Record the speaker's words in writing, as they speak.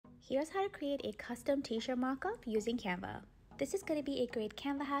Here's how to create a custom t-shirt mockup using Canva. This is going to be a great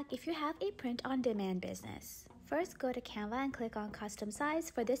Canva hack if you have a print-on-demand business. First, go to Canva and click on custom size.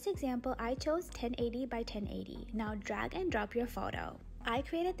 For this example, I chose 1080 by 1080. Now drag and drop your photo. I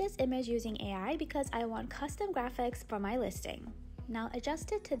created this image using AI because I want custom graphics for my listing. Now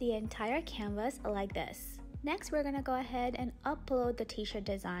adjust it to the entire canvas like this. Next, we're going to go ahead and upload the t-shirt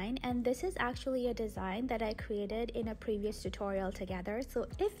design, and this is actually a design that I created in a previous tutorial together, so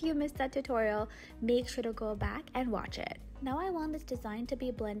if you missed that tutorial, make sure to go back and watch it. Now I want this design to be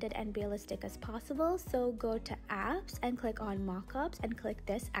blended and realistic as possible, so go to apps and click on mockups and click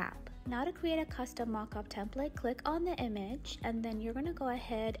this app. Now to create a custom mockup template, click on the image and then you're going to go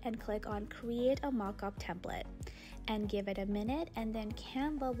ahead and click on create a mockup template and give it a minute, and then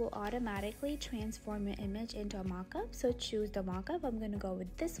Canva will automatically transform your image into a mockup. So choose the mockup. I'm going to go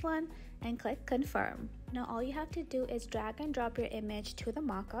with this one and click confirm. Now all you have to do is drag and drop your image to the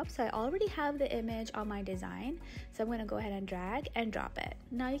mockup. So I already have the image on my design, so I'm going to go ahead and drag and drop it.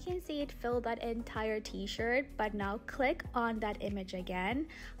 Now you can see it filled that entire t-shirt, but now click on that image again,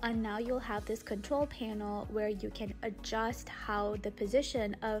 and now you'll have this control panel where you can adjust how the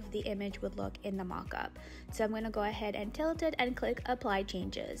position of the image would look in the mockup. So I'm going to go ahead and tilt it and click apply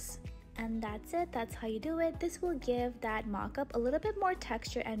changes. And that's it. That's how you do it. This will give that mockup a little bit more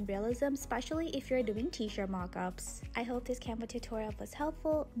texture and realism, especially if you're doing t-shirt mockups. I hope this Canva tutorial was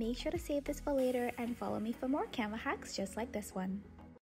helpful. Make sure to save this for later and follow me for more Canva hacks just like this one.